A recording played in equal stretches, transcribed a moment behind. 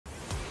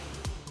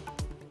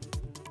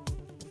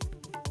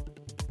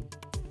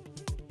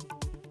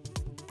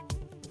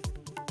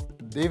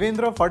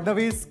देवेंद्र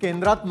फडणवीस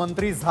केंद्रात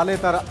मंत्री झाले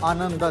तर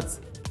आनंदच।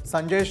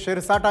 संजय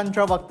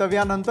शिरसाटांच्या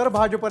वक्तव्यानंतर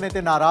भाजप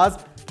नेते नाराज,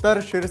 तर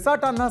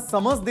शिरसाटांना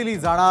समज दिली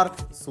जाणार,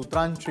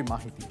 सूत्रांची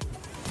माहिती।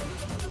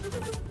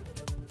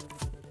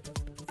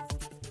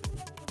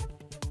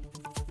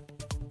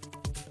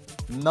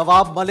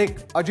 नवाब मलिक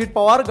अजित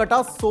पवार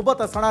गटात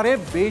सोबत असणारे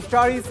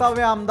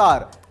 42वे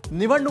आमदार।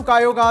 निवडणूक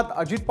आयोगात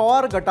अजित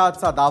पवार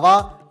गटाचा दावा,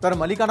 तर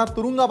मलिकांना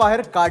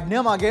तुरुंगाबाहेर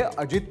काढण्यामागे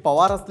अजित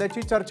पवार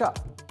असल्याची चर्चा।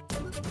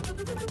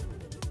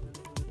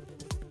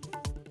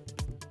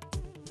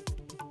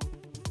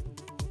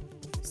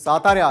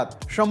 साताऱ्यात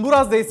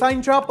शंभूराज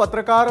देसाईंच्या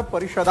पत्रकार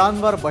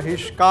परिषदांवर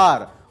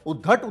बहिष्कार।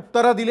 उद्धट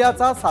उत्तरे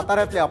दिल्याचा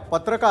साताऱ्यातल्या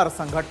पत्रकार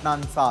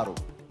संघटनांचा आरोप।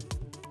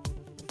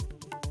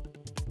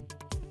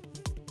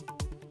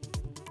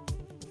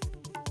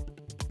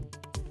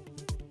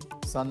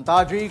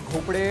 संताजी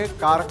घोपडे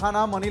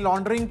कारखाना मनी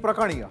लॉन्ड्रिंग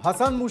प्रकरणी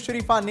हसन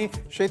मुश्रीफांनी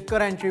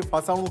शेतकऱ्यांची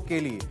फसवणूक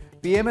केली।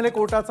 पीएमएलए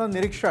कोर्टाचं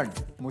निरीक्षण।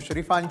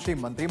 मुश्रीफांची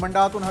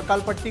मंत्रिमंडळातून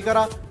हकालपट्टी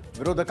करा,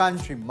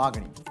 विरोधकांची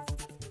मागणी।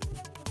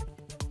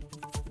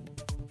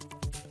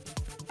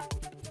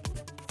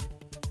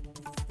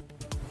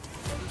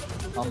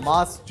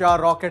 हमासच्या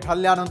रॉकेट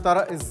हल्ल्यानंतर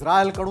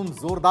इस्रायलकडून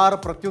जोरदार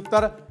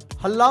प्रत्युत्तर।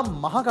 हल्ला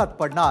महागात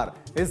पडणार,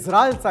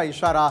 इस्रायलचा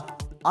इशारा।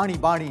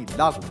 आणीबाणी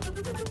लागू।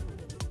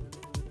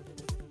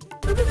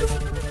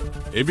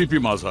 एबीपी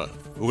माझा,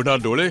 उघडा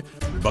डोळे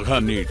बघा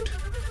नीट।